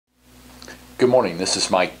Good morning, this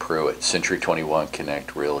is Mike Pruitt, Century 21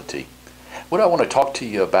 Connect Realty. What I want to talk to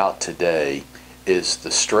you about today is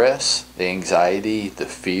the stress, the anxiety, the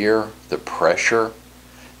fear, the pressure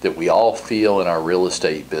that we all feel in our real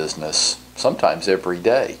estate business, sometimes every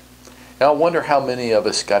day. Now I wonder how many of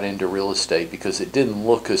us got into real estate because it didn't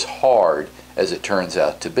look as hard as it turns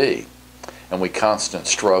out to be. And we constantly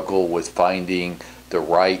struggle with finding the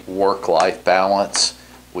right work-life balance.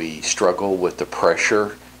 We struggle with the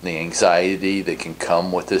pressure, the anxiety that can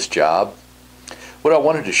come with this job. What I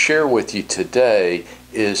wanted to share with you today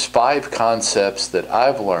is 5 concepts that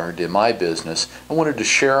I've learned in my business. I wanted to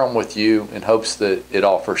share them with you in hopes that it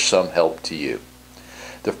offers some help to you.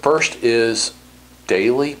 The first is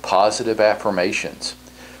daily positive affirmations.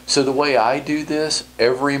 So the way I do this,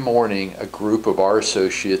 every morning a group of our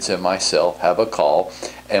associates and myself have a call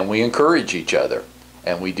and we encourage each other.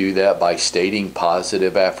 And we do that by stating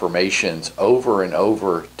positive affirmations over and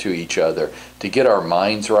over to each other to get our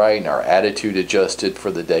minds right and our attitude adjusted for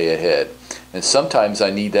the day ahead. And sometimes I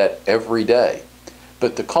need that every day.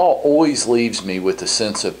 But the call always leaves me with a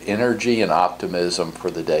sense of energy and optimism for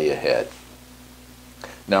the day ahead.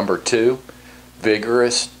 Number 2,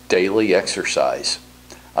 vigorous daily exercise.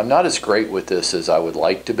 I'm not as great with this as I would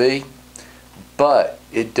like to be, but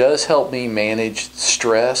it does help me manage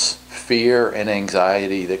stress, fear, and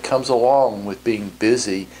anxiety that comes along with being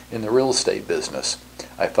busy in the real estate business.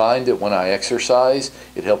 I find that when I exercise,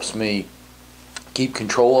 it helps me keep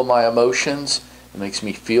control of my emotions, it makes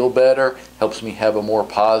me feel better, helps me have a more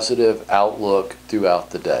positive outlook throughout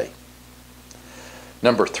the day.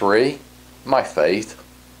 Number 3, my faith.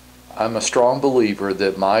 I'm a strong believer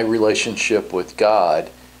that my relationship with God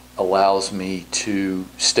allows me to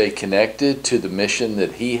stay connected to the mission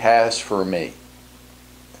that He has for me.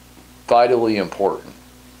 Vitally important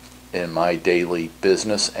in my daily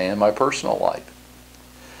business and my personal life.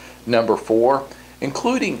 Number 4,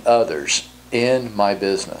 including others in my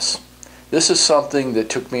business. This is something that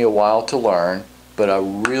took me a while to learn, but I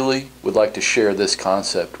really would like to share this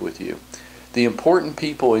concept with you. The important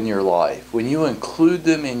people in your life, when you include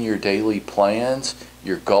them in your daily plans,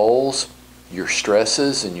 your goals, your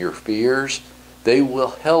stresses and your fears, they will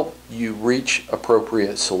help you reach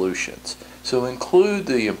appropriate solutions. So include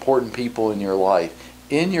the important people in your life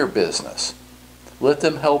in your business. Let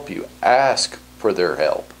them help you. Ask for their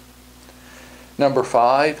help. Number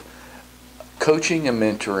 5, coaching and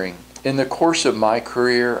mentoring. In the course of my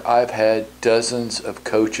career, I've had dozens of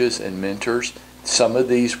coaches and mentors. Some of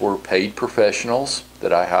these were paid professionals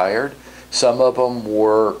that I hired. Some of them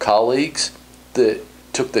were colleagues that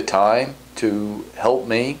took the time to help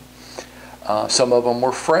me. Some of them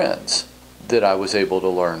were friends that I was able to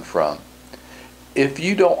learn from. If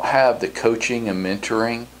you don't have the coaching and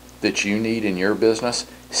mentoring that you need in your business,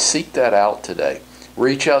 seek that out today.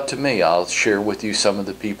 Reach out to me. I'll share with you some of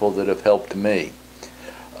the people that have helped me.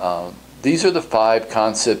 These are the 5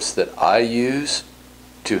 concepts that I use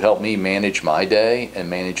to help me manage my day and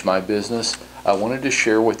manage my business. I wanted to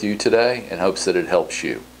share with you today in hopes that it helps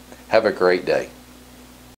you. Have a great day.